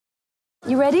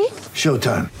You ready?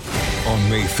 Showtime. On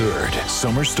May 3rd,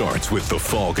 summer starts with The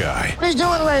Fall Guy. Let's do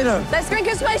it later. Let's drink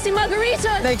a spicy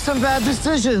margarita. Make some bad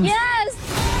decisions. Yes!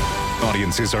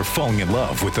 Audiences are falling in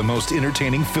love with the most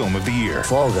entertaining film of the year.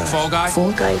 Fall Guy. Fall Guy?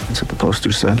 Fall Guy. That's what the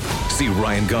poster said. See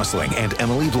Ryan Gosling and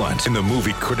Emily Blunt in the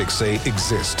movie critics say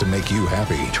exists to make you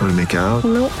happy. Trying to make it out?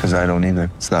 Nope. Because I don't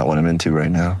either. It's not what I'm into right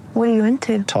now. What are you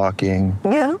into? Talking.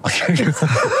 Yeah.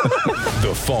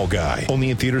 The Fall Guy.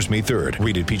 Only in theaters May 3rd.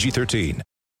 Rated PG-13.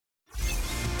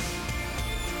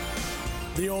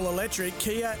 The all-electric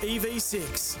Kia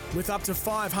EV6 with up to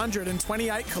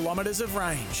 528 kilometres of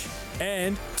range.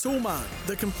 And Toolmart,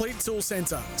 the complete tool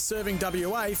centre, serving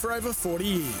WA for over 40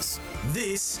 years.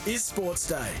 This is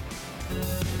Sportsday. Don't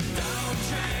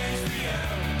change for you.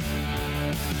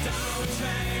 Don't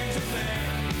change a thing.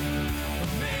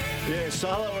 Yes,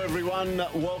 hello everyone.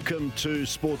 Welcome to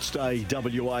Sportsday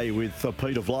WA with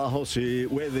Peter Vlahos here.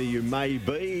 Whether you may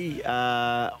be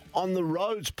on the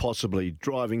roads, possibly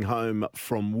driving home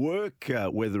from work,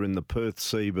 whether in the Perth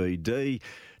CBD,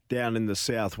 down in the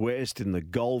southwest, in the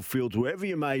Goldfields, wherever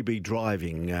you may be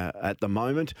driving at the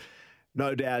moment.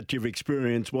 No doubt you've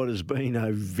experienced what has been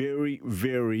a very,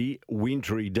 very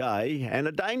wintry day and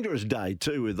a dangerous day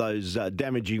too, with those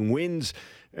damaging winds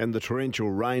and the torrential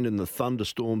rain and the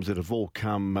thunderstorms that have all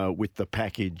come with the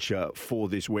package for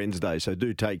this Wednesday. So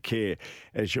do take care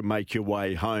as you make your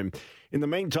way home. In the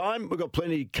meantime, we've got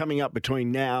plenty coming up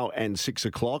between now and 6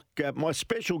 o'clock. My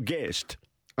special guest,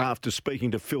 after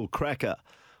speaking to Phil Cracker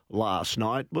last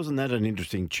night, wasn't that an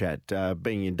interesting chat?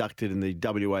 Being inducted in the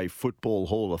WA Football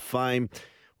Hall of Fame.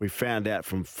 We found out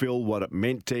from Phil what it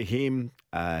meant to him,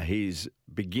 his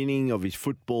beginning of his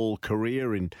football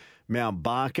career in Mount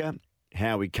Barker,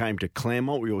 how he came to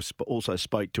Claremont. We also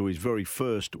spoke to his very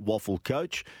first waffle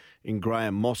coach in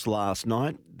Graham Moss last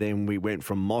night. Then we went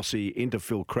from Mossy into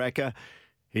Phil Cracker,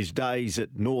 his days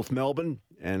at North Melbourne,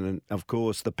 and of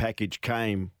course the package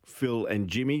came, Phil and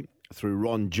Jimmy, through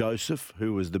Ron Joseph,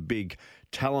 who was the big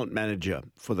talent manager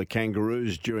for the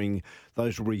Kangaroos during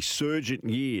those resurgent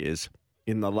years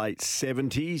in the late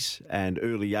 70s and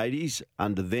early 80s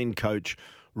under then coach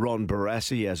Ron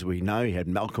Barassi. As we know, he had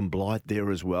Malcolm Blight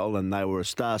there as well, and they were a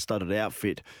star-studded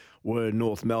outfit, were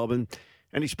North Melbourne.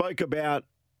 And he spoke about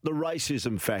the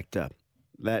racism factor,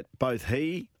 that both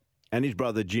he and his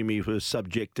brother Jimmy were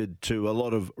subjected to a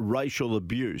lot of racial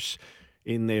abuse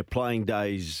in their playing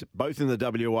days, both in the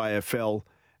WAFL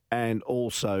and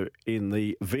also in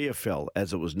the VFL,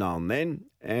 as it was known then.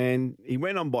 And he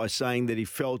went on by saying that he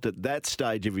felt at that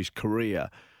stage of his career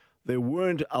there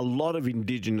weren't a lot of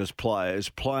Indigenous players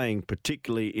playing,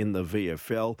 particularly in the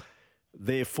VFL.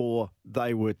 Therefore,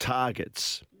 they were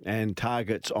targets, and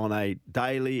targets on a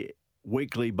daily,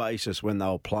 weekly basis when they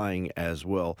were playing as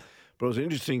well. But it was an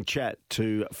interesting chat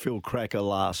to Phil Cracker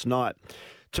last night.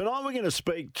 Tonight we're going to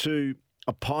speak to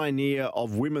a pioneer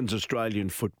of women's Australian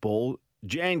football.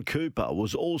 Jan Cooper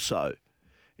was also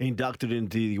inducted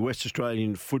into the West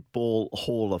Australian Football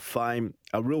Hall of Fame.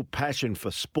 A real passion for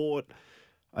sport,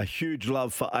 a huge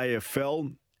love for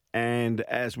AFL, and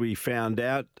as we found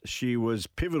out, she was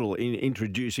pivotal in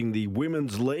introducing the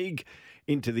Women's League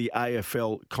into the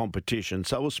AFL competition.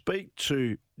 So we'll speak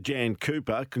to Jan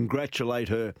Cooper, congratulate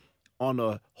her on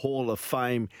a Hall of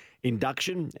Fame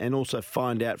induction, and also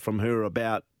find out from her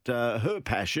about her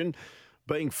passion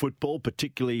being football,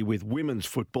 particularly with women's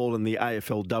football and the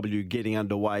AFLW getting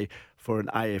underway for an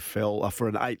AFL for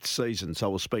an 8th season.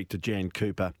 So we'll speak to Jan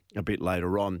Cooper a bit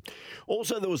later on.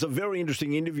 Also, there was a very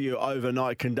interesting interview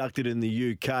overnight conducted in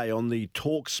the UK on the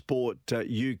TalkSport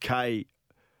UK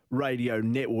radio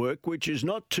network, which is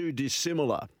not too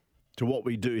dissimilar to what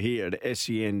we do here at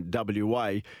SEN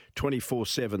WA,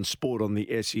 24/7 sport on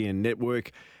the SEN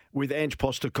network, with Ange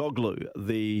Postecoglou,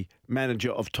 the manager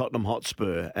of Tottenham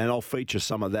Hotspur. And I'll feature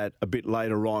some of that a bit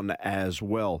later on as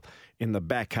well in the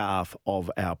back half of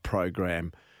our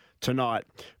program tonight.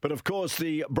 But of course,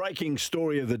 the breaking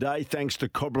story of the day, thanks to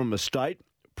Cobram Estate,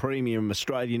 premium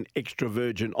Australian extra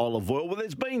virgin olive oil. Well,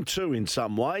 there's been two in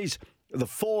some ways. The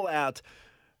fallout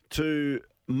to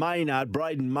Maynard,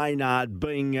 Braden Maynard,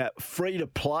 being free to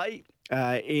play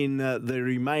in the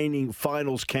remaining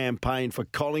finals campaign for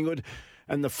Collingwood,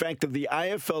 and the fact that the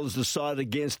AFL has decided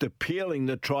against appealing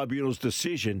the tribunal's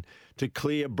decision to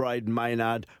clear Braden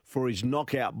Maynard for his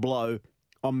knockout blow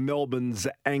on Melbourne's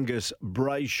Angus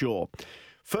Brayshaw.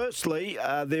 Firstly,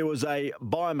 there was a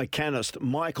biomechanist,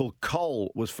 Michael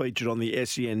Cole, was featured on the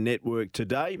SEN network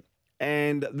today,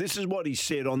 and this is what he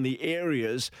said on the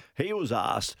areas he was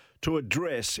asked to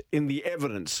address in the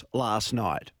evidence last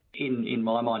night. In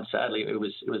my mind, sadly, it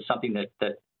was something that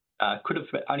could have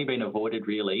only been avoided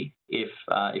really if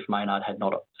Maynard had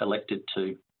not elected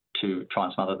to try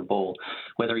and smother the ball.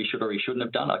 Whether he should or he shouldn't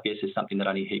have done, I guess, is something that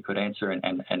only he could answer.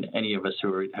 And any of us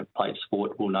who have played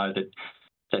sport will know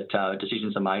that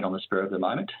decisions are made on the spur of the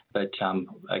moment. But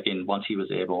again, once he was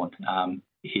airborne,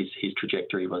 his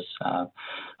trajectory was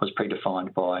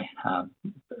predefined by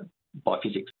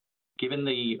physics. Given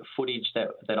the footage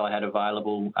that I had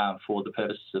available for the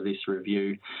purposes of this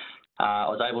review, I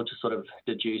was able to sort of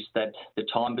deduce that the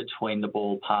time between the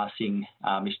ball passing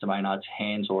Mr. Maynard's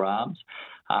hands or arms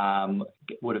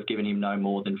would have given him no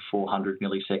more than 400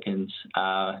 milliseconds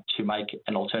to make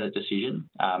an alternate decision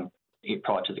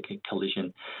prior to the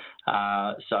collision.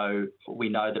 So we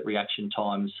know that reaction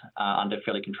times under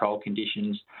fairly controlled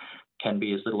conditions can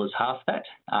be as little as half that,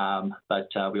 but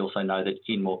we also know that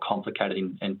in more complicated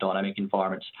and dynamic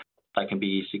environments, they can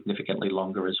be significantly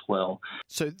longer as well.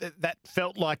 So that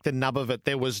felt like the nub of it.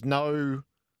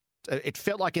 It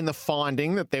felt like in the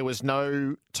finding that there was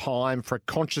no time for a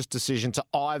conscious decision to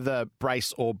either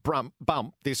brace or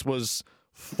bump. This was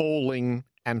falling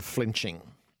and flinching.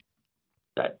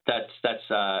 That's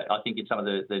I think in some of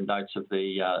the notes of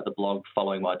the blog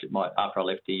following after I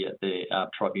left the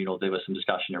tribunal, there was some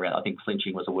discussion around. I think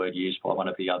flinching was a word used by one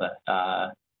of the other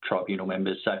tribunal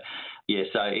members. So yeah,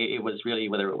 so it was really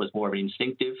whether it was more of an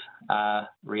instinctive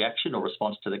reaction or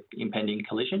response to the impending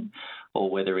collision, or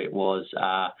whether it was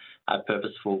a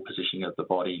purposeful positioning of the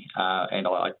body. And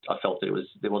I felt that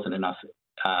there wasn't enough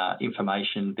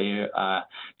information there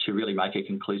to really make a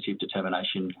conclusive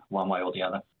determination one way or the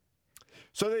other.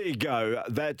 So there you go.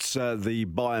 That's the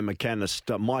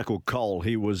biomechanist Michael Cole.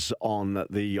 He was on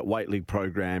the Weight League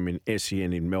program in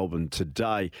SEN in Melbourne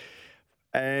today.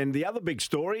 And the other big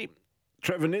story,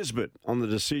 Trevor Nisbett on the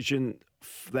decision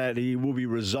that he will be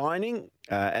resigning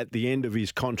at the end of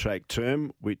his contract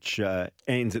term, which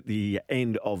ends at the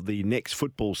end of the next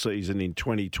football season in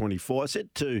 2024. I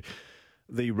said to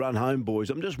the Run Home boys,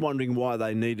 I'm just wondering why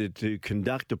they needed to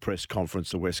conduct a press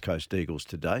conference, the West Coast Eagles,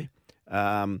 today.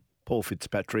 Paul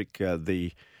Fitzpatrick,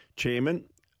 the chairman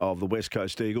of the West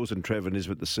Coast Eagles, and Trevor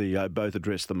Nisbett, the CEO, both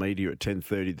addressed the media at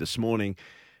 10:30 this morning.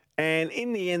 And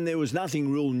in the end, there was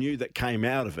nothing real new that came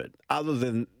out of it, other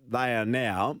than they are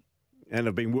now and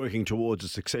have been working towards a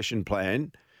succession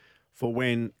plan for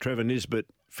when Trevor Nisbett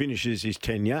finishes his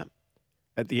tenure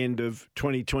at the end of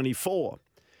 2024.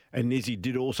 And Nizzy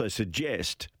did also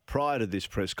suggest prior to this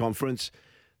press conference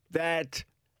that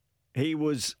he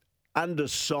was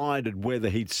undecided whether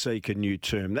he'd seek a new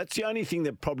term. That's the only thing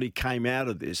that probably came out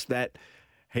of this, that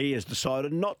he has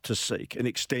decided not to seek an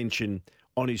extension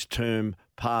on his term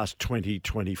past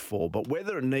 2024. But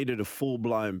whether it needed a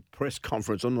full-blown press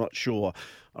conference, I'm not sure.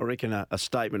 I reckon a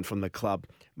statement from the club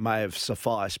may have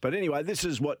sufficed. But anyway, this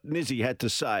is what Nizzy had to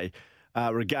say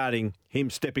regarding him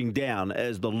stepping down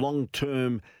as the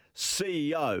long-term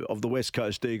CEO of the West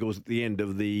Coast Eagles at the end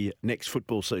of the next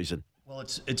football season. Well,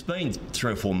 it's been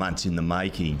 3 or 4 months in the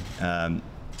making.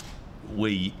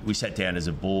 We sat down as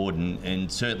a board,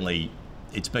 and certainly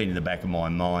it's been in the back of my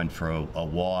mind for a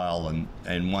while.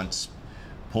 And once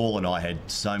Paul and I had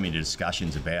so many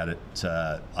discussions about it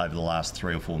over the last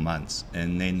 3 or 4 months,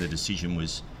 and then the decision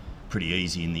was pretty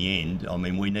easy in the end. I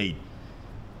mean, we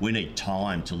need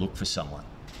time to look for someone.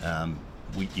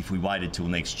 If we waited till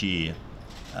next year,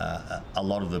 a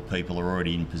lot of the people are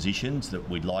already in positions that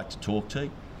we'd like to talk to.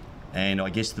 And I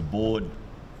guess the board,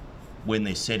 when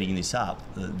they're setting this up,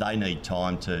 they need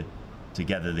time to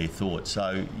gather their thoughts.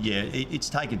 So, yeah, it's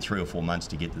taken 3 or 4 months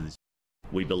to get to this.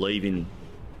 We believe in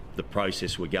the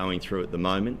process we're going through at the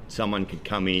moment. Someone could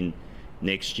come in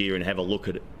next year and have a look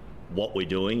at what we're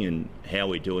doing and how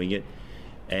we're doing it.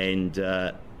 And,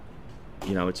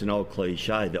 it's an old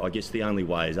cliche that I guess the only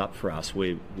way is up for us.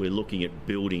 We're looking at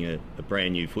building a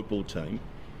brand new football team.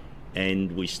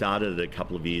 And we started it a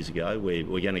couple of years ago. We're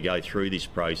going to go through this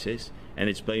process, and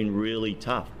it's been really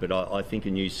tough. But I think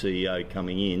a new CEO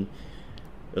coming in,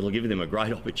 it'll give them a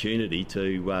great opportunity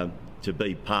to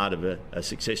be part of a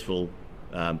successful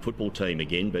football team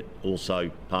again, but also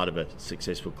part of a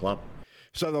successful club.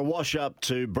 So the wash-up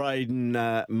to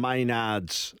Braden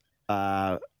Maynard's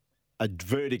a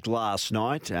verdict last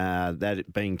night,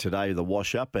 that being today the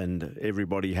wash-up, and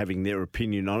everybody having their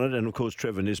opinion on it. And, of course,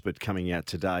 Trevor Nisbett coming out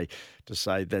today to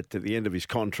say that at the end of his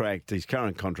contract, his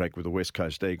current contract with the West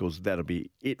Coast Eagles, that'll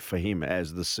be it for him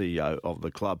as the CEO of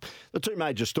the club. The two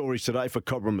major stories today for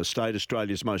Cobram Estate,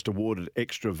 Australia's most awarded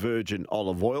extra virgin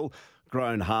olive oil,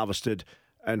 grown, harvested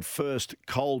and first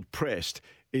cold-pressed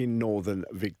in northern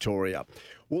Victoria.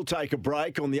 We'll take a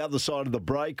break. On the other side of the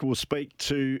break, we'll speak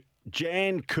to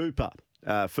Jan Cooper,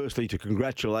 Firstly, to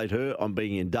congratulate her on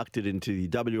being inducted into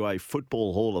the WA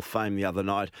Football Hall of Fame the other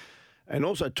night, and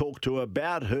also talk to her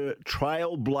about her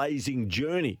trailblazing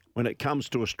journey when it comes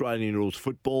to Australian rules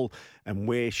football and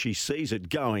where she sees it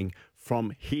going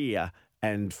from here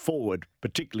and forward,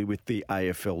 particularly with the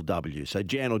AFLW. So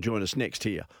Jan will join us next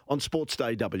here on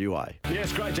Sportsday WA.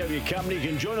 Yes, great to have your company. You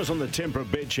can join us on the Tempera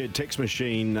Bedshed text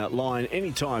machine line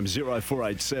anytime,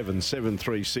 0487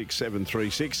 736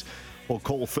 736. Or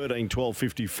call 13 12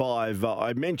 55.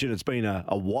 I mentioned it's been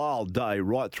a wild day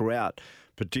right throughout,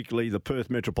 particularly the Perth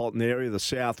metropolitan area, the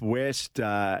southwest,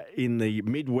 in the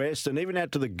Midwest, and even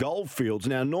out to the Goldfields.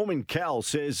 Now, Norman Cal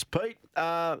says, Pete,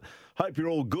 hope you're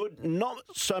all good. Not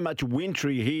so much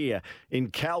wintry here in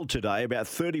Cal today, about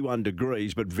 31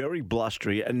 degrees, but very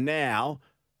blustery. And now,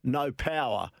 no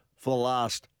power for the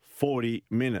last 40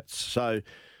 minutes. So,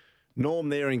 Norm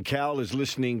there in Cal is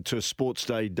listening to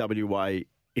Sportsday WA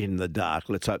in the dark.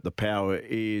 Let's hope the power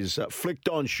is flicked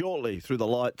on shortly through the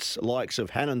likes of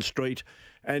Hannon Street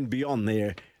and beyond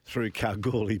there through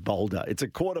Kalgoorlie Boulder. It's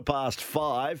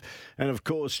 5:15, and of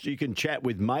course you can chat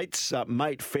with mates,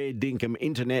 mate fair dinkum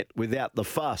internet without the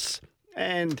fuss.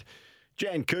 And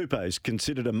Jan Cooper is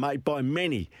considered a mate by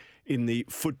many in the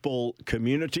football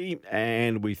community,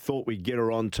 and we thought we'd get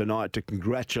her on tonight to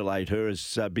congratulate her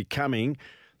as becoming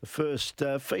the first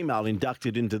female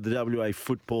inducted into the WA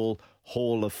Football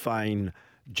Hall of Fame.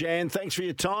 Jan, thanks for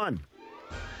your time.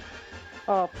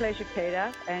 Oh, pleasure,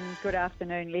 Peter, and good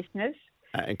afternoon, listeners.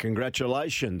 And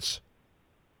congratulations.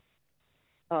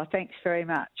 Oh, thanks very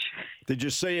much. Did you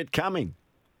see it coming?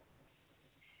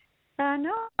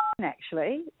 No,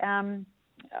 actually.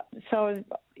 So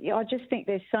I just think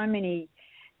there's so many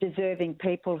deserving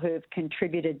people who have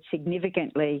contributed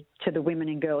significantly to the women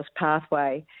and girls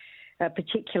pathway,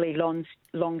 particularly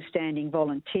long-standing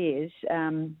volunteers.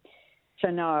 So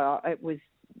no, it was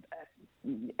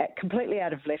completely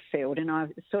out of left field, and I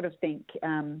sort of think,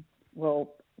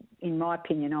 well, in my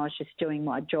opinion, I was just doing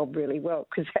my job really well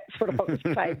because that's what I was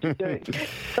paid to do.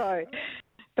 So,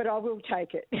 but I will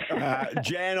take it.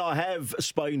 Jan, I have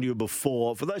spoken to you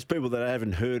before. For those people that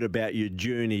haven't heard about your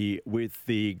journey with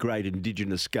the great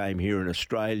Indigenous game here in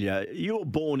Australia, you were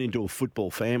born into a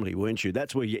football family, weren't you?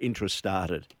 That's where your interest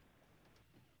started.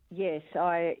 Yes,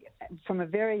 I, from a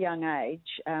very young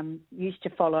age, used to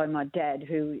follow my dad,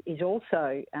 who is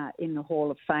also in the Hall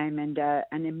of Fame and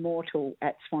an immortal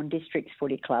at Swan Districts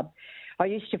Footy Club. I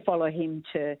used to follow him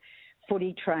to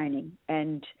footy training,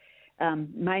 and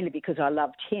mainly because I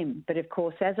loved him. But of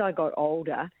course, as I got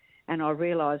older and I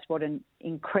realised what an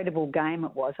incredible game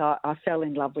it was, I fell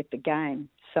in love with the game.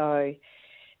 So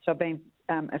I've been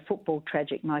a football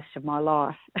tragic most of my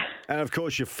life. And of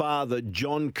course, your father,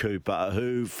 John Cooper,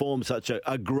 who formed such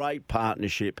a great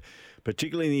partnership,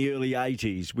 particularly in the early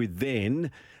 80s, with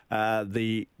then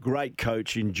the great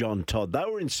coach in John Todd. They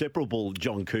were inseparable,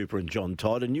 John Cooper and John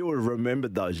Todd, and you would have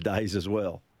remembered those days as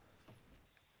well.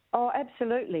 Oh,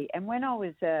 absolutely. And when I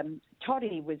was,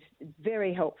 Toddy was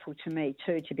very helpful to me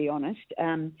too, to be honest,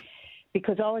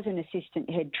 because I was an assistant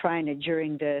head trainer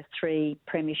during the 3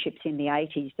 premierships in the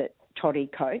 80s that Toddy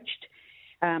coached.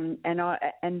 And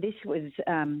this was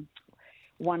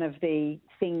one of the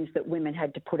things that women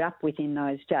had to put up with in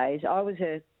those days. I was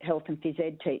a health and phys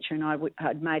ed teacher, and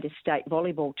I'd made a state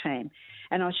volleyball team,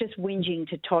 and I was just whinging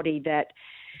to Toddy that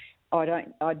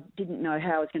I didn't know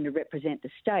how I was going to represent the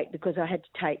state because I had to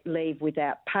take leave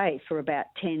without pay for about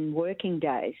 10 working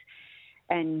days.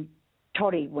 And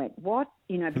Toddy went, what?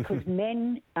 You know, because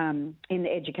men in the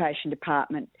education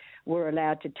department were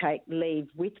allowed to take leave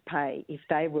with pay if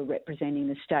they were representing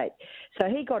the state. So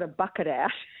he got a bucket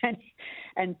out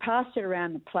and passed it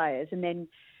around the players, and then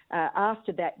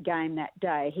after that game that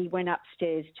day, he went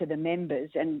upstairs to the members,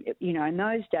 and you know, in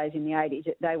those days in the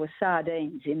 80s, they were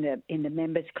sardines in the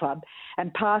members club,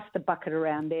 and passed the bucket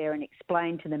around there and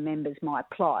explained to the members my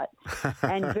plight,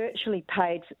 and virtually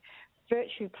paid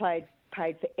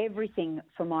for everything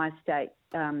for my state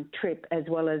trip, as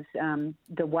well as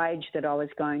the wage that I was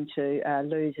going to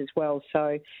lose as well.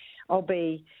 So I'll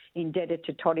be indebted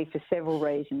to Toddy for several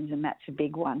reasons, and that's a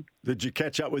big one. Did you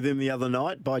catch up with him the other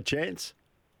night by chance?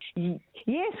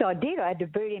 Yes, I did. I had to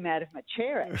boot him out of my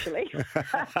chair, actually.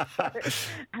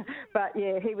 But,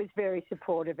 yeah, he was very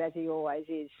supportive, as he always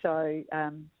is. So,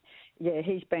 yeah,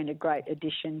 he's been a great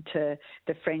addition to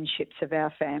the friendships of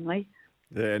our family.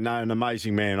 Yeah, no, an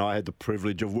amazing man. I had the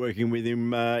privilege of working with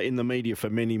him in the media for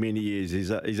many, many years. He's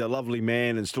a lovely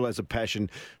man and still has a passion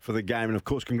for the game. And, of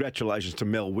course, congratulations to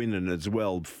Mel Winnan as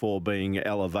well for being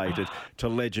elevated to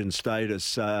legend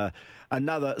status.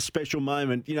 another special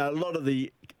moment. You know, a lot of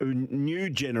the new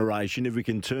generation, if we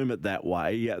can term it that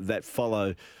way, that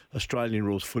follow Australian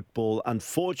rules football,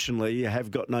 unfortunately,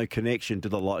 have got no connection to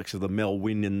the likes of the Mel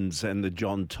Winans and the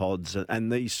John Todds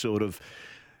and these sort of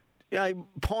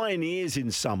pioneers in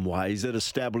some ways that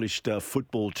established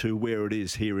football to where it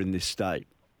is here in this state.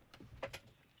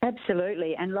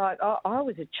 Absolutely. And I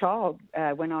was a child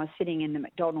when I was sitting in the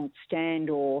McDonald's stand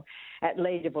or at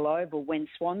Leederville Oval when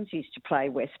Swans used to play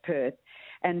West Perth.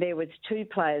 And there was two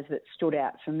players that stood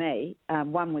out for me.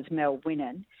 One was Mel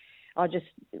Winnan. I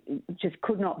just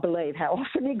could not believe how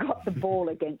often he got the ball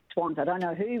against Swans. I don't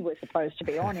know who was supposed to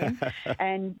be on him.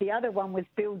 And the other one was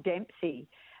Bill Dempsey.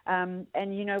 And,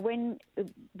 you know, when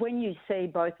you see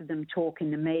both of them talk in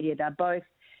the media, they're both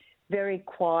very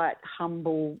quiet,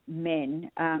 humble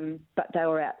men, but they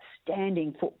were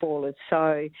outstanding footballers.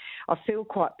 So I feel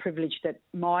quite privileged that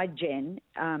my gen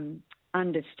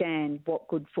understand what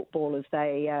good footballers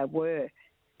they were.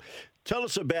 Tell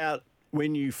us about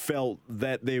when you felt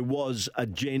that there was a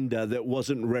gender that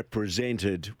wasn't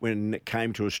represented when it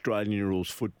came to Australian rules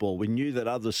football. We knew that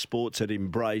other sports had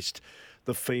embraced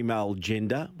the female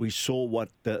gender. We saw what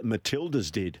the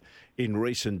Matildas did in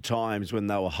recent times when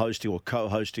they were hosting or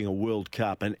co-hosting a World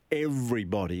Cup, and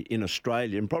everybody in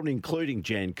Australia, and probably including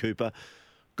Jan Cooper,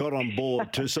 got on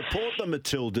board to support the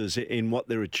Matildas in what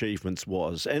their achievements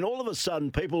was. And all of a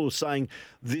sudden, people were saying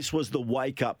this was the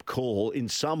wake-up call in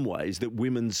some ways that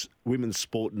women's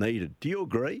sport needed. Do you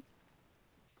agree?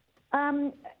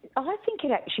 I think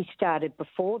it actually started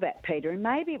before that, Peter, and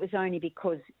maybe it was only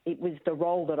because it was the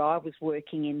role that I was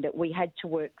working in that we had to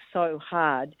work so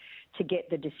hard to get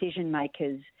the decision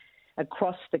makers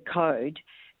across the code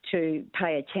to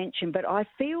pay attention. But I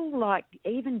feel like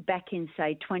even back in,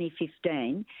 say,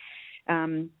 2015,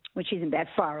 which isn't that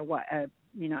far away,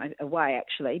 away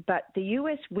actually, but the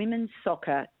US women's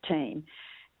soccer team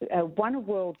won a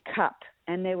World Cup,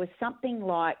 and there was something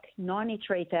like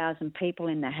 93,000 people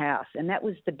in the house, and that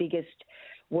was the biggest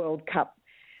World Cup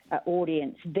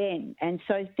audience then. And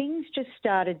so things just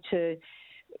started to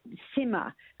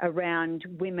simmer around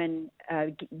women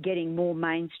getting more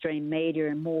mainstream media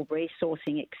and more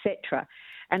resourcing, etc.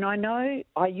 And I know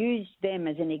I used them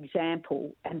as an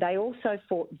example, and they also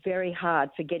fought very hard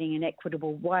for getting an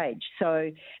equitable wage.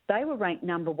 So they were ranked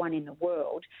number one in the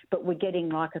world, but were getting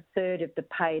like a third of the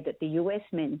pay that the US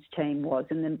men's team was,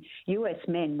 and the US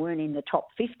men weren't in the top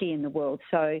 50 in the world.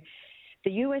 So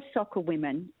the US soccer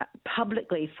women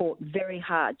publicly fought very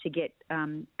hard to get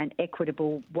an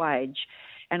equitable wage,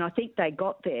 and I think they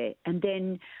got there. And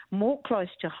then more close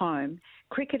to home,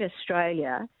 Cricket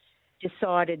Australia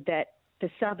decided that the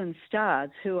Southern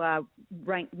Stars, who are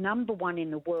ranked number one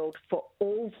in the world for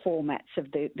all formats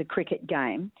of the cricket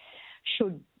game,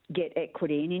 should get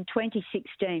equity. And in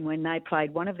 2016, when they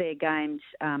played one of their games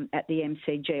at the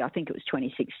MCG, I think it was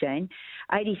 2016,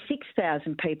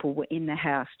 86,000 people were in the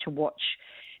house to watch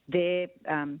their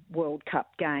World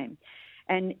Cup game.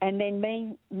 And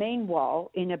then meanwhile,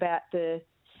 in about the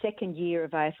second year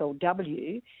of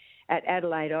AFLW, at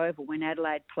Adelaide Oval, when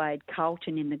Adelaide played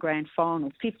Carlton in the grand final,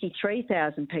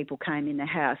 53,000 people came in the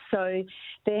house. So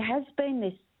there has been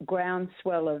this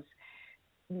groundswell of,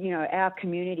 our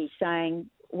community saying,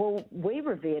 well, we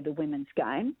revere the women's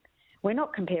game. We're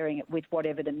not comparing it with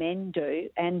whatever the men do,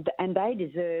 and they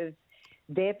deserve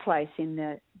their place in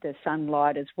the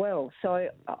sunlight as well. So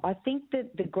I think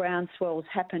that the groundswell's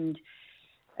happened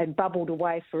and bubbled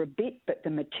away for a bit, but the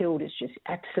Matildas just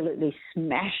absolutely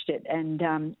smashed it. And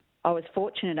I was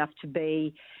fortunate enough to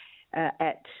be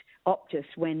at Optus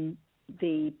when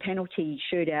the penalty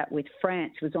shootout with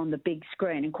France was on the big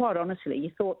screen. And quite honestly, you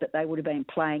thought that they would have been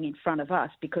playing in front of us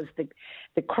because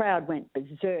the crowd went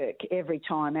berserk every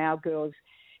time our girls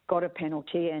got a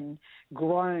penalty and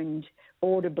groaned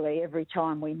audibly every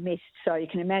time we missed. So you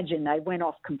can imagine they went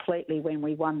off completely when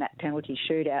we won that penalty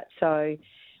shootout. So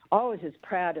I was as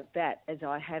proud of that as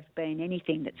I have been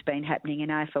anything that's been happening in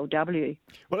AFLW.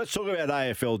 Well, let's talk about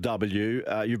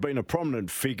AFLW. You've been a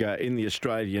prominent figure in the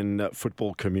Australian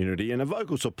football community and a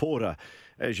vocal supporter,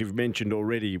 as you've mentioned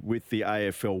already, with the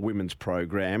AFL women's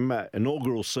program.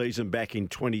 Inaugural season back in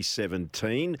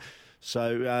 2017.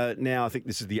 So now I think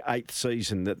this is the 8th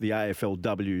season that the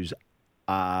AFLW's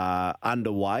are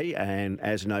underway, and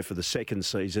as you know, for the second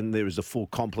season there is a full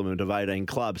complement of 18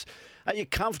 clubs. Are you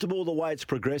comfortable the way it's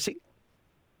progressing?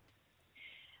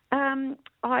 I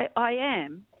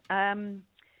am. I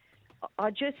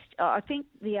think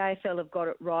the AFL have got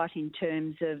it right in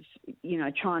terms of,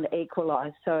 trying to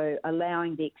equalise, so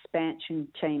allowing the expansion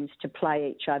teams to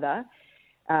play each other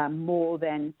more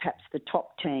than perhaps the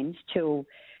top teams till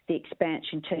the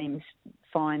expansion teams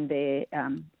find their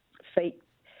feet.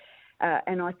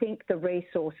 And I think the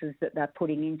resources that they're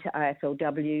putting into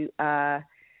AFLW are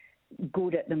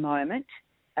good at the moment.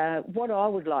 What I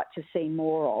would like to see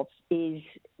more of is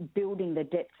building the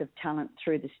depth of talent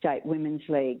through the state women's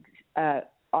leagues.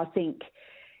 I think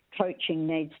coaching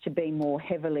needs to be more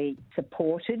heavily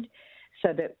supported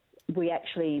so that we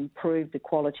actually improve the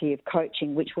quality of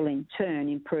coaching, which will in turn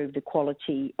improve the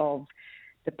quality of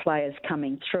the players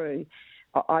coming through.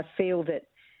 I feel that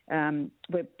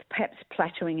we're perhaps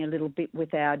plateauing a little bit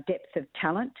with our depth of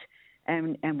talent,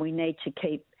 and we need to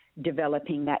keep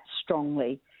developing that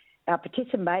strongly. Our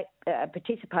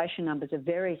participation numbers are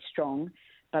very strong,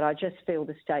 but I just feel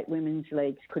the state women's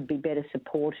leagues could be better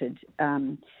supported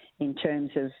in terms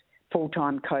of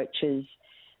full-time coaches,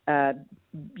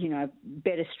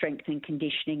 better strength and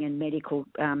conditioning and medical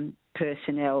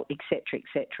personnel, etc.,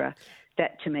 etc.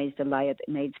 That, to me, is the layer that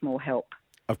needs more help.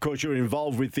 Of course, you're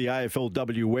involved with the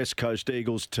AFLW West Coast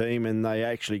Eagles team, and they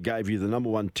actually gave you the number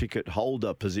one ticket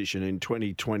holder position in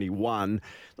 2021.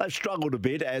 They've struggled a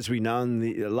bit, as we know. In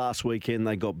the last weekend,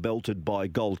 they got belted by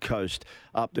Gold Coast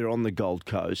up there on the Gold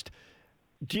Coast.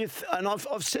 And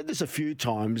I've said this a few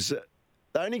times.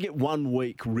 They only get 1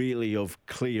 week, really, of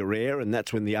clear air, and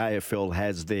that's when the AFL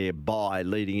has their bye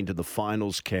leading into the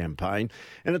finals campaign.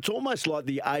 And it's almost like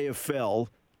the AFL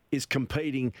is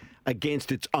competing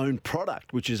against its own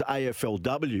product, which is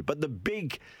AFLW. But the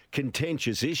big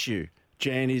contentious issue,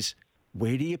 Jan, is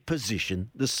where do you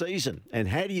position the season and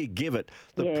how do you give it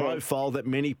the profile that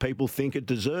many people think it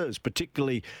deserves,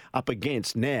 particularly up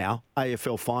against now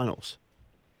AFL finals?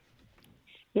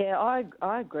 Yeah,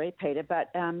 I agree, Peter, but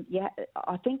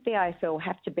I think the AFL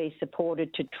have to be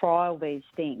supported to trial these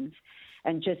things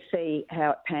and just see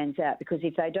how it pans out, because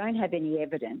if they don't have any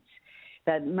evidence,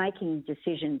 they're making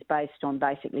decisions based on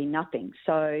basically nothing.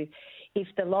 So if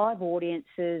the live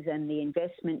audiences and the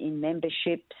investment in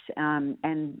memberships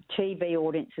and TV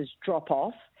audiences drop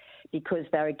off because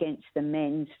they're against the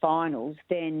men's finals,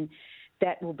 then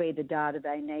that will be the data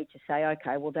they need to say,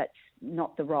 okay, well, that's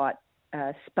not the right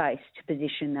space to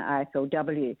position the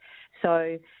AFLW.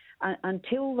 So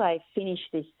until they finish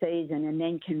this season and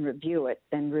then can review it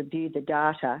and review the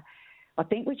data, I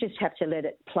think we just have to let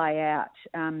it play out.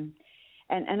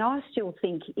 And I still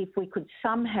think if we could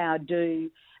somehow do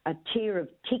a tier of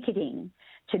ticketing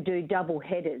to do double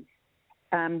headers,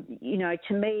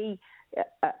 to me,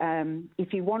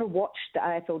 if you want to watch the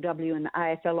AFLW and the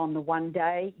AFL on the one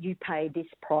day, you pay this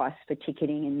price for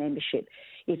ticketing and membership.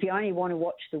 If you only want to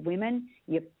watch the women,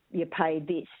 you pay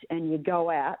this and you go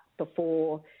out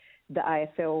before the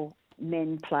AFL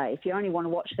men play. If you only want to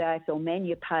watch the AFL men,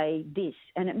 you pay this.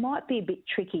 And it might be a bit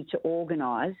tricky to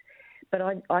organise, but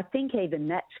I think even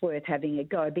that's worth having a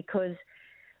go, because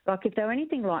like if they were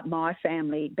anything like my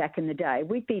family back in the day,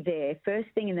 we'd be there first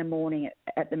thing in the morning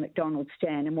at the McDonald's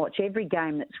stand and watch every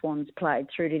game that Swans played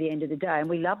through to the end of the day, and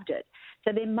we loved it.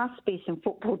 So there must be some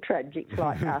football tragics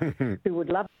like us who would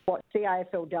love to watch the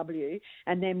AFLW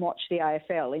and then watch the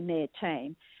AFL in their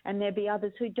team, and there'd be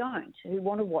others who don't, who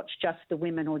want to watch just the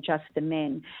women or just the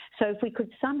men. So if we could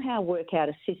somehow work out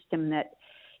a system that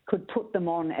could put them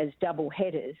on as double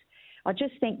headers, I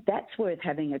just think that's worth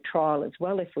having a trial as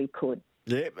well if we could.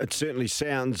 Yeah, it certainly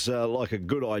sounds like a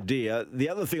good idea. The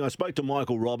other thing, I spoke to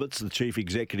Michael Roberts, the Chief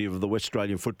Executive of the West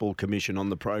Australian Football Commission, on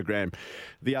the program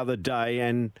the other day,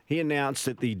 and he announced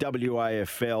that the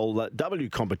WAFL W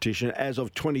competition, as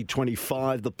of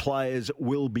 2025, the players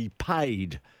will be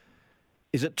paid.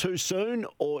 Is it too soon,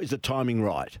 or is the timing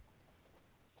right?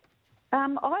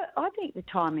 I think the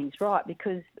timing's right,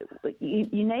 because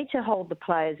you need to hold the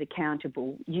players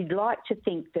accountable. You'd like to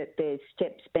think that there's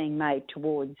steps being made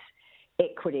towards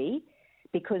equity,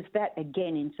 because that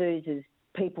again enthuses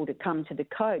people to come to the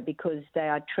code, because they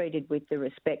are treated with the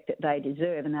respect that they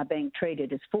deserve and they're being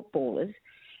treated as footballers,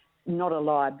 not a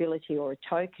liability or a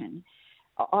token.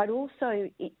 I'd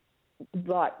also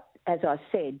like, as I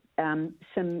said,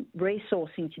 some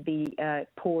resourcing to be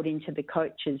poured into the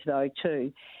coaches though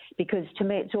too, because to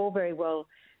me it's all very well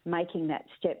making that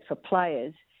step for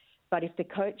players, but if the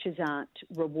coaches aren't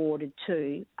rewarded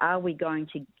too, are we going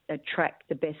to attract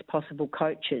the best possible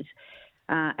coaches?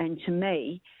 And to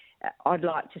me, I'd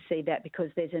like to see that, because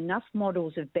there's enough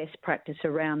models of best practice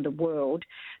around the world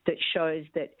that shows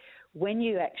that when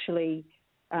you actually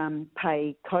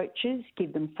pay coaches,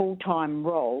 give them full-time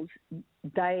roles,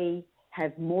 they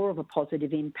have more of a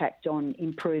positive impact on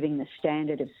improving the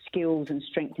standard of skills and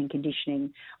strength and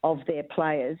conditioning of their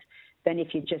players than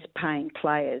if you're just paying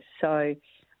players. So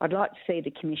I'd like to see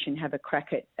the Commission have a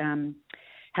crack at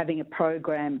having a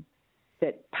program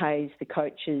that pays the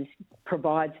coaches,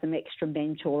 provides them extra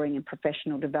mentoring and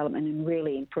professional development, and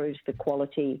really improves the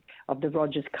quality of the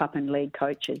Rogers Cup and League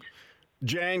coaches.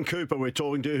 Jan Cooper we're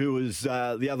talking to, who was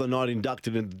the other night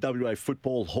inducted into the WA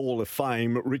Football Hall of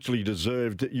Fame, richly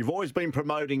deserved. You've always been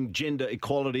promoting gender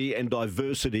equality and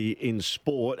diversity in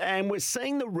sport, and we're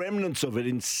seeing the remnants of it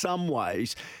in some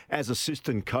ways as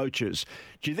assistant coaches.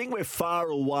 Do you think we're far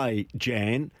away,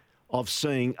 Jan, of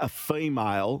seeing a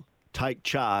female take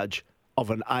charge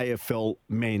of an AFL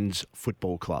men's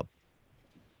football club?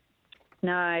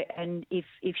 No, and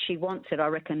if she wants it, I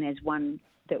reckon there's one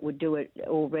that would do it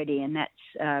already, and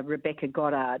that's Rebecca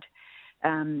Goddard.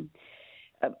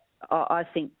 I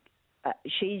think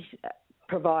she's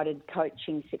provided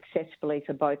coaching successfully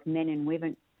for both men and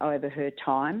women over her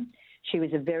time. She was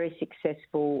a very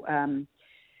successful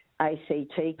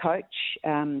ACT coach.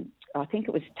 I think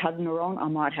it was Tuggeranong. I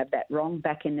might have that wrong,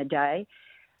 back in the day.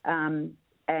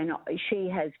 And she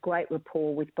has great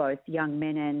rapport with both young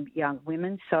men and young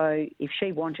women. So if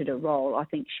she wanted a role, I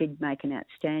think she'd make an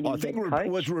outstanding head coach.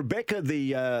 Was Rebecca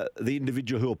the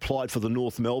individual who applied for the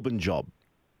North Melbourne job?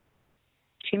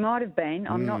 She might have been.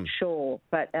 I'm not sure.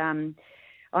 But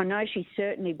I know she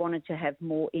certainly wanted to have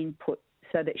more input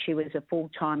so that she was a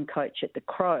full-time coach at the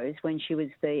Crows when she was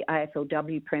the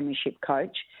AFLW Premiership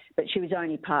coach, but she was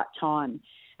only part-time.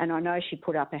 And I know she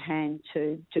put up a hand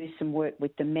to do some work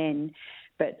with the men,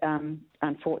 but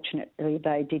unfortunately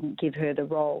they didn't give her the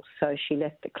role, so she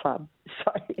left the club.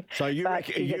 So you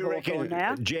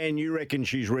reckon, Jan, you reckon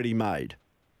she's ready-made?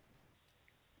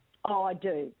 Oh, I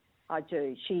do.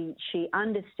 She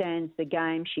understands the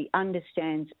game. She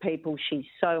understands people. She's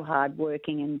so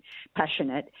hard-working and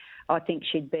passionate. I think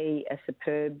she'd be a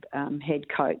superb head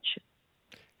coach.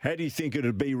 How do you think it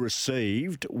would be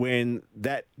received when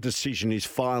that decision is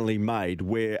finally made,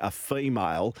 where a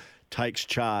female takes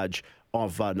charge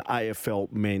of an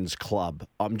AFL men's club?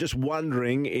 I'm just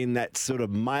wondering, in that sort of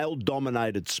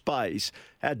male-dominated space,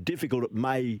 how difficult it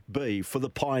may be for the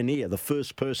pioneer, the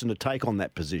first person to take on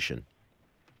that position.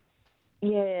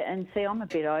 Yeah, and see, I'm a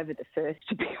bit over the first,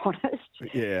 to be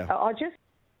honest. Yeah.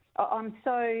 I'm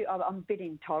a bit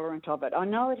intolerant of it. I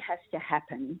know it has to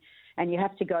happen, and you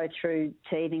have to go through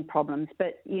teething problems.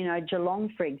 But, you know, Geelong,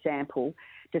 for example,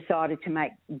 decided to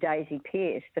make Daisy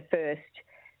Pearce the first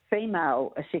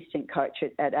female assistant coach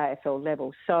at AFL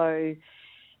level. So,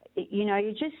 you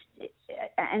know,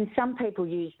 and some people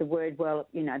use the word, well,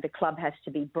 you know, the club has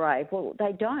to be brave. Well,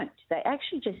 they don't. They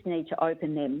actually just need to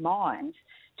open their minds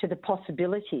to the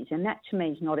possibilities. And that, to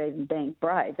me, is not even being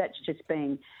brave. That's just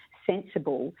being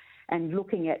sensible and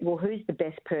looking at, well, who's the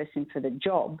best person for the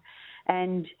job,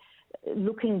 and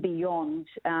looking beyond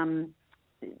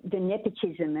the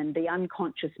nepotism and the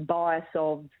unconscious bias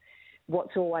of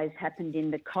what's always happened in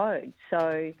the code.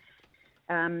 So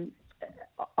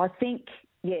I think,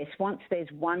 yes, once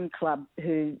there's one club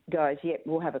who goes, yep,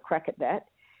 we'll have a crack at that,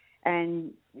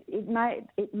 and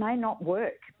it may not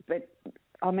work, but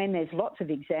I mean, there's lots of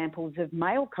examples of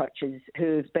male coaches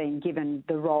who have been given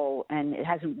the role and it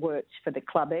hasn't worked for the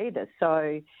club either.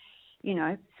 So, you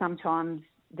know, sometimes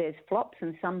there's flops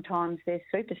and sometimes there's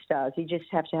superstars. You just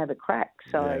have to have a crack.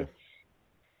 So yeah.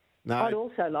 No. I'd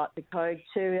also like the code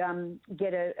to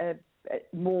get a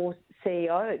more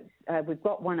CEOs. We've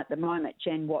got one at the moment,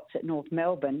 Jen Watts at North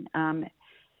Melbourne, and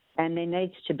there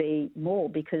needs to be more,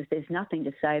 because there's nothing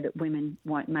to say that women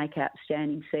won't make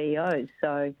outstanding CEOs.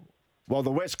 So... Well,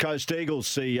 the West Coast Eagles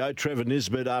CEO, Trevor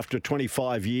Nisbett, after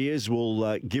 25 years,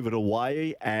 will give it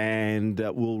away and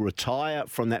will retire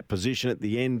from that position at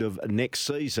the end of next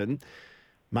season.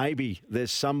 Maybe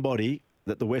there's somebody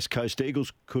that the West Coast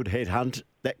Eagles could headhunt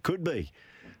that could be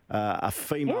a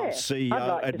female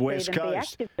CEO at West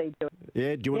Coast.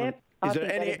 Yeah, do you want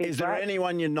to? Is there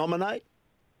anyone you nominate?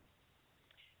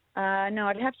 No,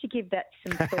 I'd have to give that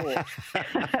some thought.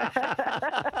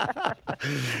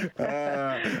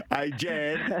 Hey,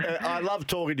 Jan, I love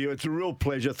talking to you. It's a real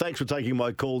pleasure. Thanks for taking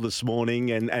my call this morning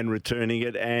and returning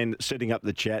it and setting up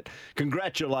the chat.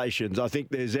 Congratulations. I think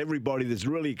there's everybody that's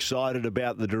really excited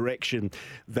about the direction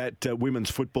that women's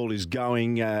football is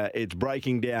going. It's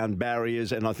breaking down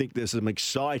barriers, and I think there's some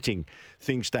exciting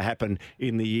things to happen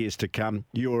in the years to come.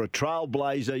 You're a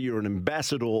trailblazer. You're an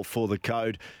ambassador for the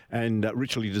code, and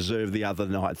richly deserved the other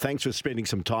night. Thanks for spending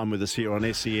some time with us here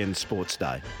on SEN Sports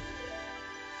Day.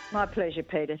 My pleasure,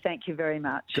 Peter. Thank you very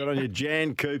much. Good on you,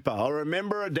 Jan Cooper. I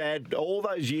remember her dad all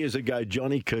those years ago,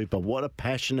 Johnny Cooper. What a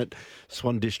passionate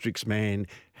Swan Districts man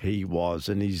he was.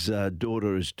 And his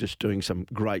daughter is just doing some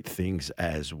great things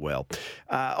as well.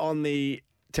 On the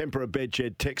Tempera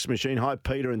Bedshed text machine. Hi,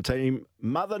 Peter and team.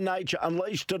 Mother Nature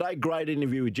Unleashed today. Great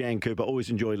interview with Jan Cooper. Always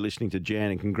enjoyed listening to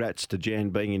Jan, and congrats to Jan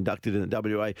being inducted in the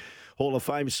WA Hall of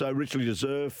Fame. So richly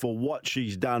deserved for what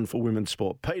she's done for women's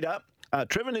sport. Peter,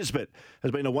 Trevor Nisbet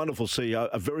has been a wonderful CEO,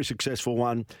 a very successful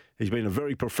one. He's been a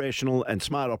very professional and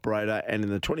smart operator, and in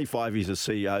the 25 years as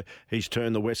CEO, he's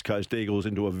turned the West Coast Eagles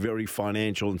into a very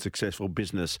financial and successful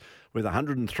business with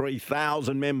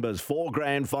 103,000 members, 4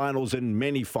 grand finals and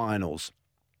many finals.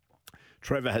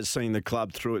 Trevor has seen the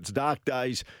club through its dark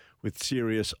days with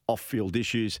serious off-field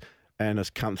issues and has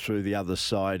come through the other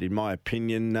side. In my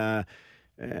opinion,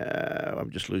 I'm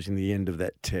just losing the end of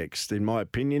that text. In my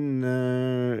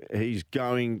opinion, he's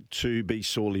going to be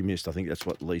sorely missed. I think that's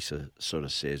what Lisa sort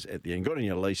of says at the end. Good on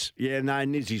you, Lisa. Yeah, no,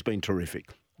 Nizzy's been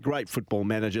terrific. Great football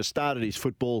manager. Started his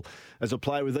football as a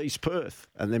player with East Perth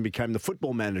and then became the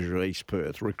football manager at East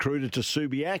Perth. Recruited to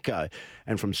Subiaco.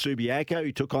 And from Subiaco,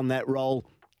 he took on that role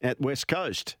at West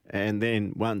Coast. And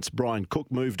then once Brian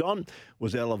Cook moved on,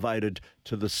 was elevated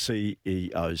to the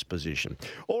CEO's position.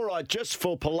 All right, just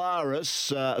for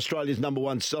Polaris, Australia's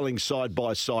 #1 selling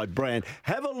side-by-side brand,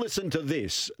 have a listen to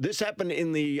this. This happened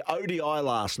in the ODI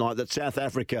last night that South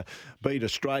Africa beat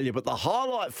Australia. But the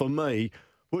highlight for me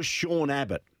was Sean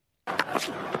Abbott. In the air,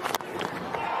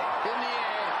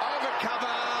 over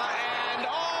cover, and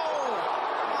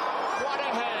what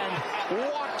a hand.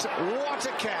 What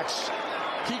a catch.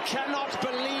 He cannot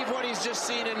believe what he's just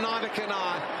seen, and neither can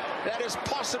I. That is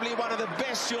possibly one of the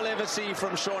best you'll ever see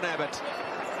from Sean Abbott.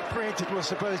 Brent, it was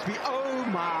supposed to be, oh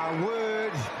my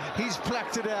word, he's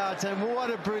plucked it out, and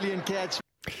what a brilliant catch.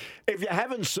 If you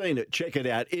haven't seen it, check it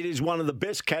out. It is one of the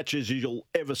best catches you'll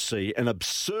ever see. An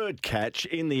absurd catch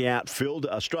in the outfield.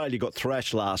 Australia got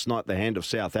thrashed last night, the hand of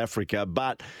South Africa,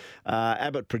 but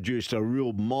Abbott produced a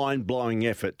real mind-blowing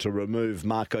effort to remove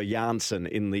Marco Jansen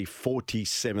in the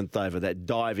 47th over, that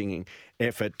diving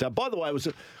effort. By the way, it was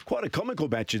quite a comical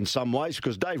match in some ways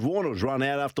because Dave Warner was run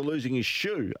out after losing his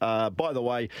shoe. By the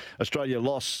way, Australia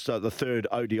lost the third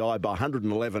ODI by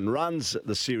 111 runs.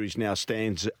 The series now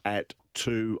stands at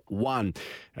 2-1.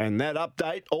 And that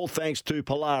update, all thanks to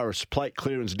Polaris. Plate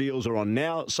clearance deals are on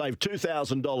now. Save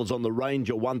 $2,000 on the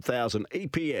Ranger 1000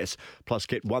 EPS, plus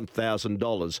get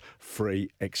 $1,000 free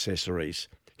accessories.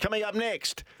 Coming up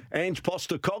next, Ange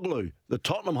Postecoglou, the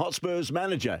Tottenham Hotspurs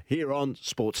manager, here on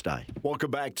Sportsday.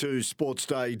 Welcome back to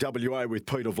Sportsday WA with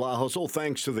Peter Vlahos. All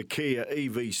thanks to the Kia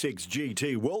EV6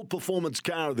 GT World Performance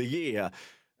Car of the Year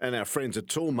and our friends at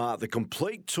Toolmart, the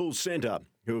complete tool centre,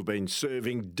 who have been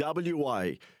serving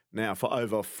WA now for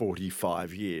over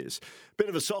 45 years. Bit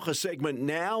of a soccer segment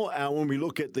now when we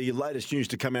look at the latest news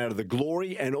to come out of the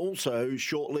Glory, and also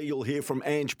shortly you'll hear from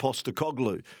Ange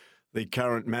Postecoglou, the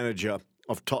current manager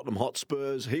of Tottenham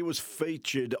Hotspurs. He was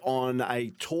featured on a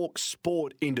Talk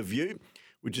Sport interview,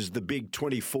 which is the big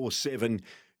 24/7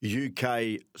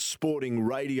 UK sporting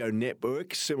radio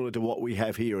network, similar to what we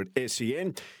have here at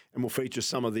SEN. And we'll feature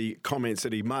some of the comments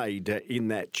that he made in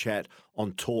that chat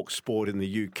on Talk Sport in the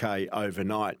UK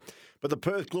overnight. But the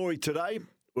Perth Glory today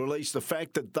released the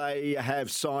fact that they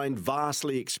have signed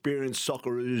vastly experienced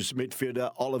Socceroos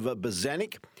midfielder Oliver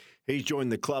Bozanic. He's joined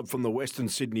the club from the Western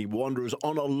Sydney Wanderers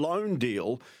on a loan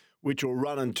deal which will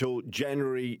run until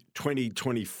January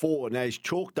 2024. Now, he's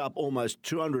chalked up almost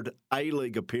 200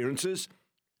 A-League appearances,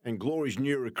 and Glory's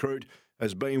new recruit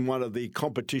has been one of the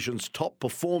competition's top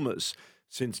performers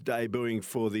since debuting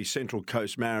for the Central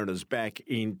Coast Mariners back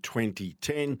in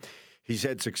 2010. He's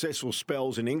had successful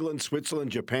spells in England,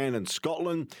 Switzerland, Japan and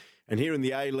Scotland. And here in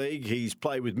the A-League, he's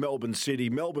played with Melbourne City,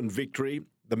 Melbourne Victory,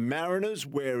 the Mariners,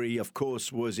 where he, of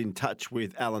course, was in touch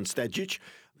with Alan Stajic,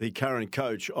 the current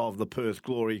coach of the Perth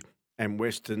Glory and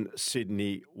Western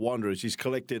Sydney Wanderers. He's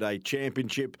collected a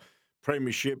championship,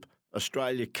 premiership,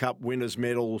 Australia Cup winners'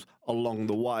 medals along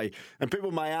the way. And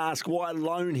people may ask, why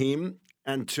loan him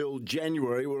until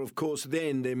January? Well, of course,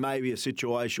 then there may be a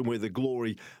situation where the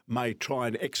Glory may try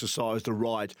and exercise the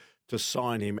right to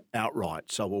sign him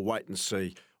outright. So we'll wait and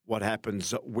see what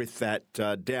happens with that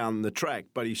down the track.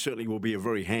 But he certainly will be a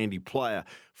very handy player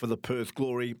for the Perth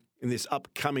Glory in this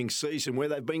upcoming season, where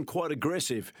they've been quite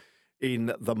aggressive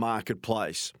in the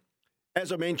marketplace.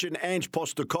 As I mentioned, Ange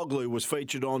Postecoglou was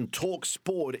featured on Talk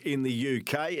Sport in the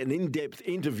UK, an in-depth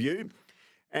interview.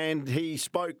 And he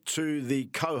spoke to the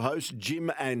co-hosts,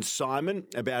 Jim and Simon,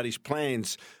 about his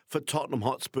plans for Tottenham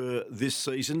Hotspur this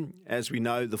season. As we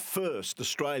know, the first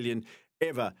Australian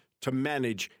ever to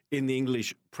manage in the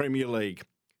English Premier League.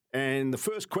 And the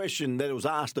first question that was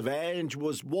asked of Ange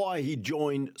was why he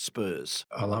joined Spurs.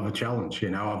 I love a challenge.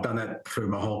 I've done that through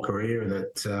my whole career.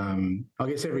 That I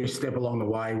guess every step along the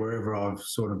way, wherever I've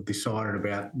sort of decided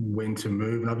about when to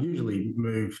move, and I've usually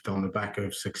moved on the back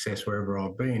of success wherever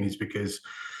I've been, is because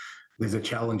there's a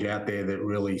challenge out there that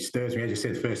really stirs me. As you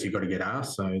said, first you've got to get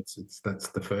asked, so that's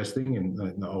the first thing,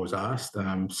 and I was asked.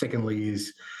 Secondly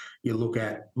is you look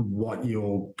at what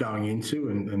you're going into,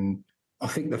 and I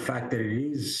think the fact that it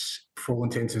is, for all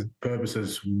intents and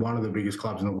purposes, one of the biggest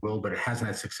clubs in the world, but it hasn't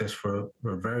had success for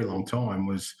a very long time,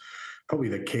 was probably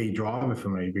the key driver for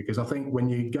me. Because I think when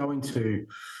you go into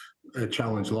a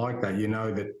challenge like that, you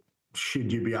know that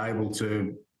should you be able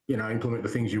to, implement the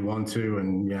things you want to,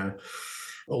 and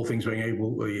all things being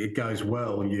equal, it goes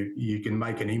well, you can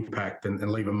make an impact and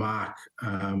leave a mark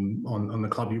on the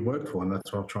club you worked for, and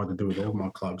that's what I've tried to do with all my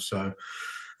clubs. So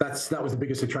that was the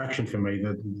biggest attraction for me,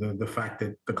 the fact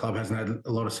that the club hasn't had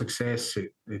a lot of success.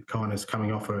 It kind of is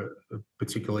coming off a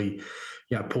particularly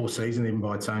poor season, even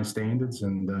by its own standards,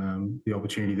 and the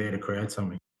opportunity there to create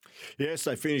something. Yes,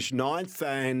 they finished ninth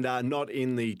and not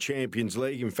in the Champions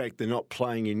League. In fact, they're not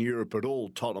playing in Europe at all,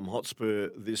 Tottenham Hotspur,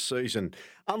 this season.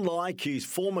 Unlike his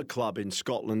former club in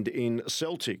Scotland in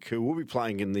Celtic, who will be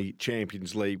playing in the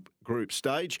Champions League group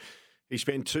stage. He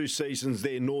spent 2 seasons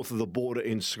there north of the border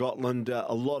in Scotland.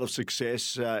 A lot of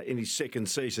success in his second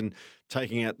season,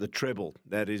 taking out the treble.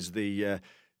 That is the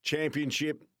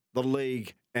Championship, the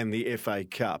League and the FA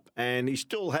Cup. And he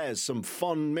still has some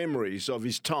fond memories of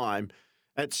his time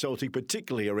at Celtic,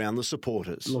 particularly around the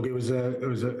supporters. Look, it was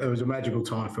a magical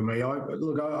time for me.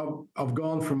 I've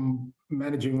gone from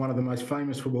managing one of the most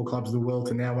famous football clubs in the world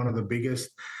to now one of the biggest.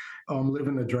 I'm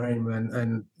living the dream,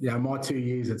 and my 2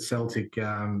 years at Celtic,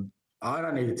 I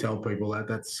don't need to tell people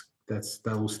that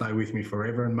will stay with me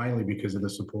forever, and mainly because of the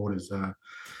supporters.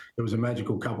 It was a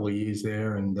magical couple of years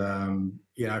there, and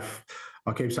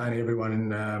I keep saying to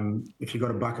everyone, if you've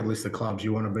got a bucket list of clubs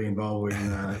you want to be involved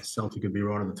in, Celtic would be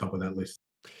right at the top of that list.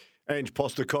 Ange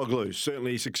Postecoglou,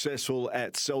 certainly successful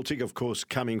at Celtic, of course,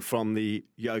 coming from the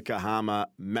Yokohama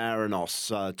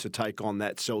Marinos to take on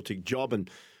that Celtic job. And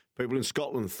people in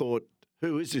Scotland thought,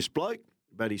 who is this bloke?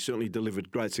 But he certainly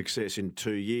delivered great success in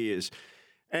 2 years.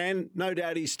 And no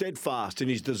doubt he's steadfast in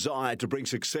his desire to bring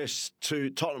success to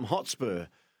Tottenham Hotspur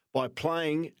by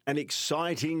playing an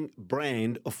exciting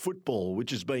brand of football,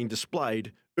 which is being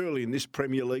displayed early in this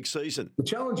Premier League season. The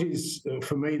challenge is,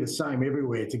 for me, the same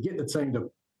everywhere, to get the team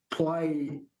to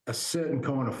play a certain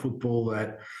kind of football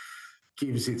that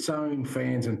gives its own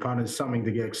fans and punters something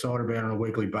to get excited about on a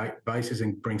weekly basis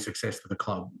and bring success to the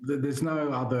club. There's no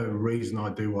other reason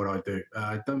I do what I do.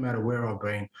 It doesn't matter where I've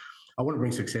been. I want to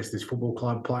bring success to this football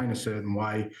club, playing a certain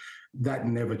way. That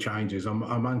never changes.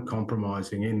 I'm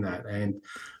uncompromising in that.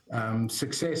 And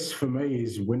success for me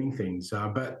is winning things.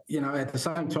 But, at the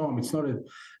same time, it's not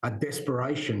a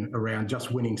desperation around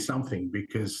just winning something,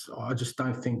 because I just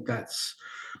don't think that's,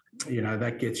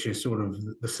 that gets you sort of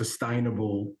the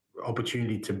sustainable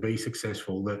opportunity to be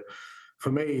successful. That for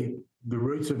me, the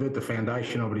roots of it, the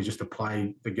foundation of it, is just to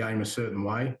play the game a certain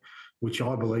way, which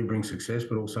I believe brings success,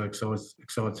 but also excites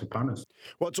the punters.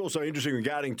 What's also interesting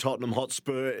regarding Tottenham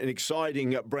Hotspur, an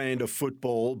exciting brand of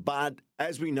football, but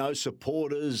as we know,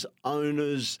 supporters,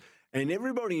 owners, and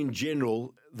everybody in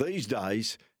general these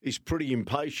days is pretty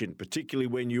impatient, particularly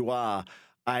when you are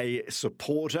a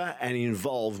supporter and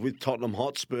involved with Tottenham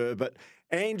Hotspur. But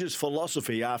Ange's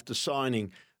philosophy after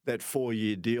signing that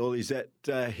 4-year deal is that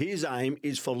his aim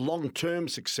is for long-term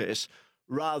success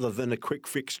rather than a quick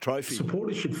fix trophy.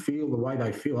 Supporters should feel the way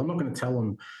they feel. I'm not going to tell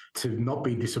them to not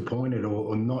be disappointed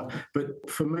or not. But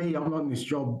for me, I'm not in this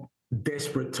job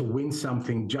desperate to win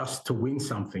something just to win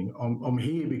something. I'm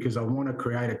here because I want to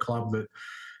create a club that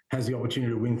has the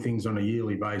opportunity to win things on a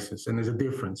yearly basis. And there's a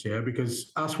difference,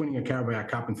 because us winning a Carabao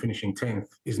Cup and finishing 10th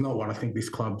is not what I think this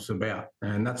club's about.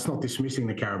 And that's not dismissing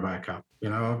the Carabao Cup. I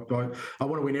want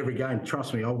to win every game.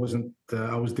 Trust me, I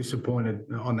was disappointed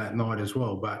on that night as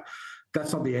well. But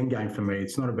that's not the end game for me.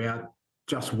 It's not about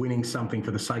just winning something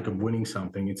for the sake of winning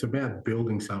something. It's about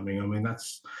building something. I mean,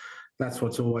 that's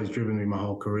what's always driven me my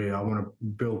whole career. I want to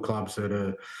build clubs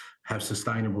that have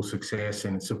sustainable success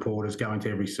and supporters going to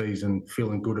every season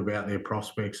feeling good about their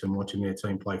prospects and watching their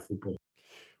team play football.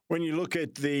 When you look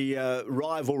at the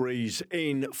rivalries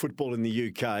in football in the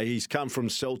UK, he's come from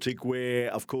Celtic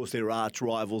where, of course, their arch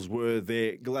rivals were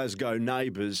their Glasgow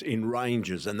neighbours in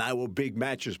Rangers, and they were big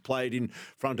matches played in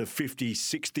front of 50,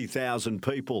 60,000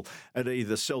 people at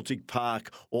either Celtic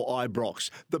Park or Ibrox.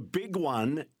 The big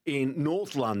one in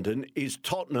North London is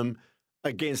Tottenham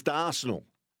against Arsenal.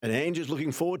 And Ange is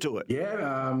looking forward to it.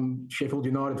 Yeah, Sheffield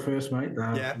United first, mate.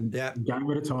 Game at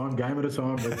a time.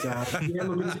 But yeah,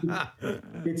 look,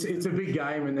 it's a big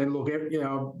game, and then look,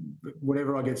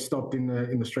 whenever I get stopped in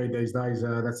the street these days,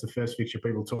 that's the first fixture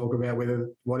people talk about,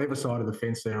 whatever side of the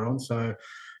fence they're on. So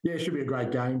yeah, it should be a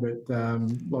great game. But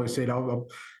like I said,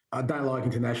 I don't like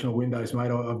international windows, mate.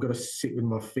 I've got to sit with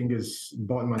my fingers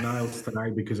biting my nails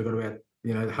today because I've got about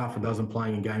half a dozen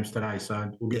playing in games today.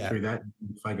 So we'll get through that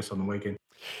and focus on the weekend.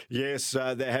 Yes,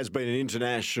 there has been an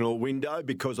international window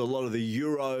because a lot of the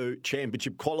Euro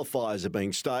Championship qualifiers are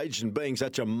being staged, and being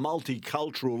such a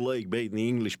multicultural league, being the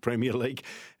English Premier League,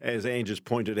 as Ange has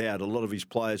pointed out, a lot of his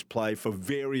players play for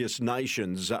various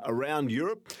nations around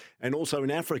Europe and also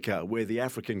in Africa, where the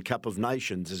African Cup of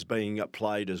Nations is being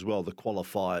played as well, the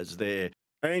qualifiers there.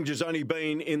 Ange has only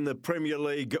been in the Premier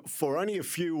League for only a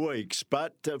few weeks,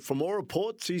 but from all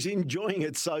reports, he's enjoying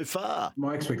it so far.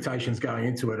 My expectations going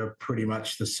into it are pretty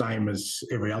much the same as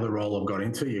every other role I've got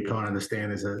into. You kind of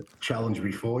understand there's a challenge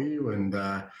before you, and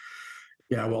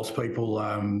whilst people,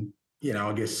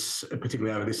 I guess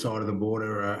particularly over this side of the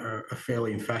border, are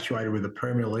fairly infatuated with the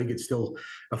Premier League, it's still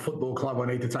a football club I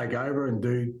need to take over and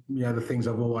do the things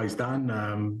I've always done.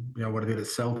 What I did at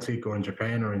Celtic or in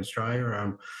Japan or in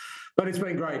Australia. But it's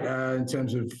been great in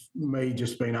terms of me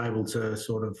just being able to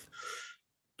sort of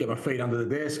get my feet under the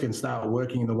desk and start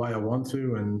working in the way I want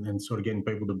to and sort of getting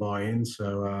people to buy in.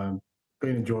 So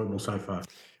been enjoyable so far.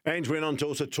 Ange went on to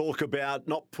also talk about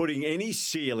not putting any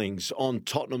ceilings on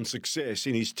Tottenham's success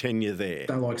in his tenure there.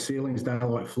 Don't like ceilings,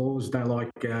 don't like floors, don't like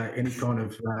any kind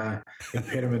of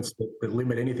impediments that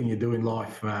limit anything you do in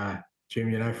life,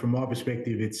 Jim. From my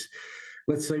perspective,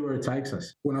 let's see where it takes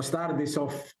us. When I started this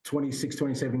off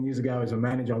 27 years ago as a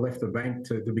manager, I left the bank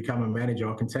to become a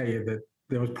manager. I can tell you that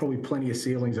there was probably plenty of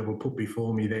ceilings that were put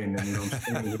before me then, and I'm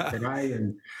standing here today.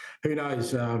 And who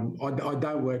knows? I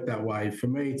don't work that way. For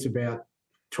me, it's about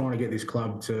trying to get this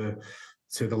club to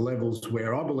the levels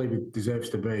where I believe it deserves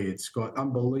to be. It's got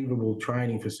unbelievable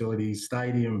training facilities,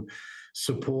 stadium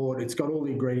support. It's got all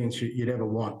the ingredients you'd ever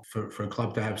want for a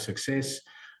club to have success.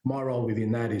 My role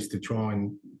within that is to try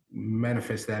and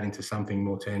manifest that into something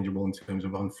more tangible in terms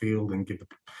of on field and give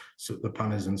the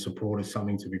punters and supporters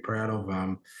something to be proud of.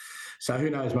 So who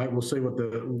knows, mate? We'll see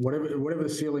whatever the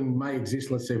ceiling may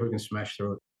exist. Let's see if we can smash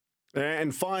through it.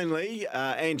 And finally,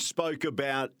 Ange spoke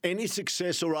about any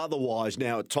success or otherwise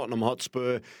now at Tottenham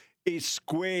Hotspur is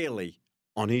squarely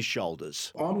on his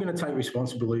shoulders. I'm going to take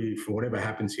responsibility for whatever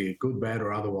happens here, good, bad,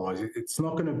 or otherwise. It's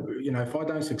not going to, if I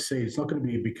don't succeed, it's not going to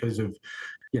be because of,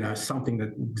 something that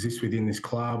exists within this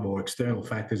club or external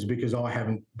factors, because I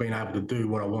haven't been able to do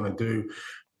what I want to do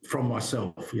from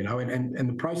myself, and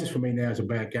the process for me now is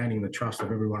about gaining the trust of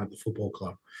everyone at the football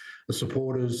club, the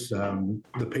supporters,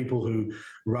 the people who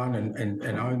run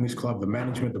and own this club, the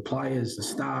management, the players, the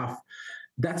staff.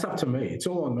 That's up to me. It's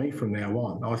all on me from now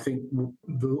on. I think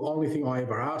the only thing I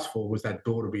ever asked for was that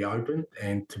door to be open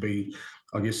and to be,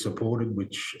 I guess, supported,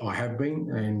 which I have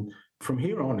been. And from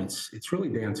here on, it's really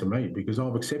down to me because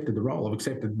I've accepted the role. I've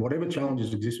accepted whatever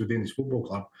challenges exist within this football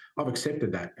club. I've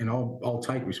accepted that, and I'll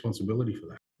take responsibility for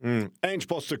that. Ange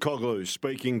Postecoglou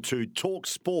speaking to Talk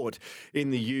Sport in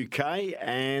the UK,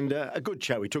 and a good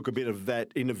chat. We took a bit of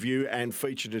that interview and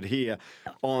featured it here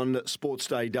on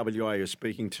Sportsday WA,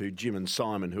 speaking to Jim and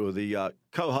Simon, who are the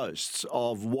co-hosts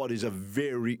of what is a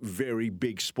very, very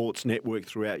big sports network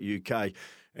throughout UK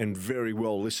and very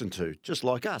well listened to, just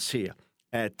like us here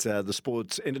at the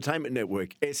Sports Entertainment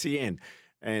Network, SEN.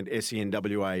 And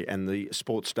SENWA and the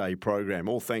Sportsday program.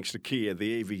 All thanks to Kia,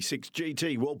 the EV6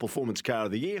 GT World Performance Car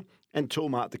of the Year, and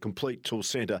Toolmart, the complete tool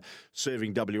centre,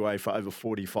 serving WA for over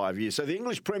 45 years. So the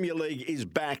English Premier League is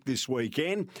back this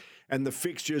weekend, and the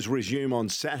fixtures resume on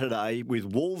Saturday with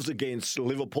Wolves against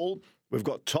Liverpool. We've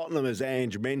got Tottenham, as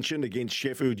Ange mentioned, against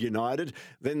Sheffield United.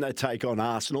 Then they take on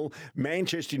Arsenal.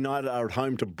 Manchester United are at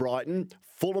home to Brighton.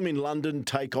 Fulham in London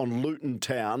take on Luton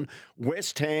Town.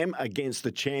 West Ham against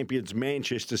the champions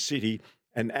Manchester City.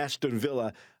 And Aston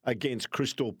Villa against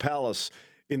Crystal Palace.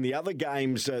 In the other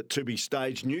games to be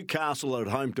staged, Newcastle are at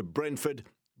home to Brentford.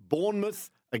 Bournemouth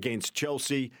against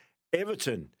Chelsea.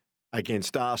 Everton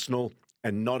against Arsenal.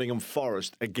 And Nottingham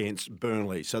Forest against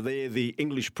Burnley. So they're the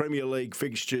English Premier League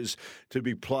fixtures to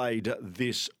be played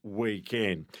this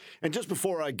weekend. And just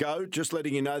before I go, just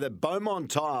letting you know that Beaumont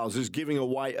Tiles is giving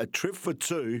away a trip for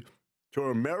two to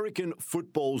American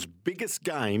football's biggest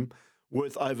game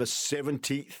worth over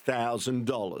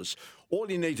 $70,000.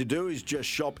 All you need to do is just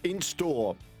shop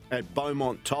in-store at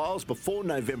Beaumont Tiles before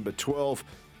November 12,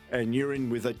 and you're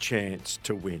in with a chance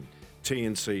to win.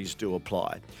 T&Cs do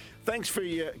apply. Thanks for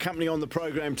your company on the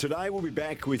program today. We'll be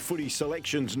back with Footy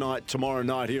Selections Night tomorrow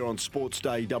night here on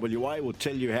Sportsday WA. We'll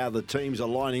tell you how the teams are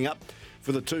lining up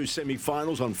for the two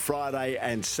semi-finals on Friday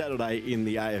and Saturday in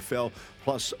the AFL,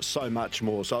 plus so much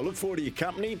more. So I look forward to your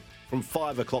company from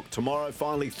 5 o'clock tomorrow.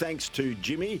 Finally, thanks to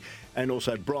Jimmy and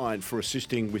also Brian for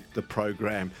assisting with the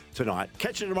program tonight.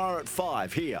 Catch you tomorrow at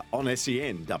 5 here on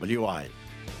SEN WA.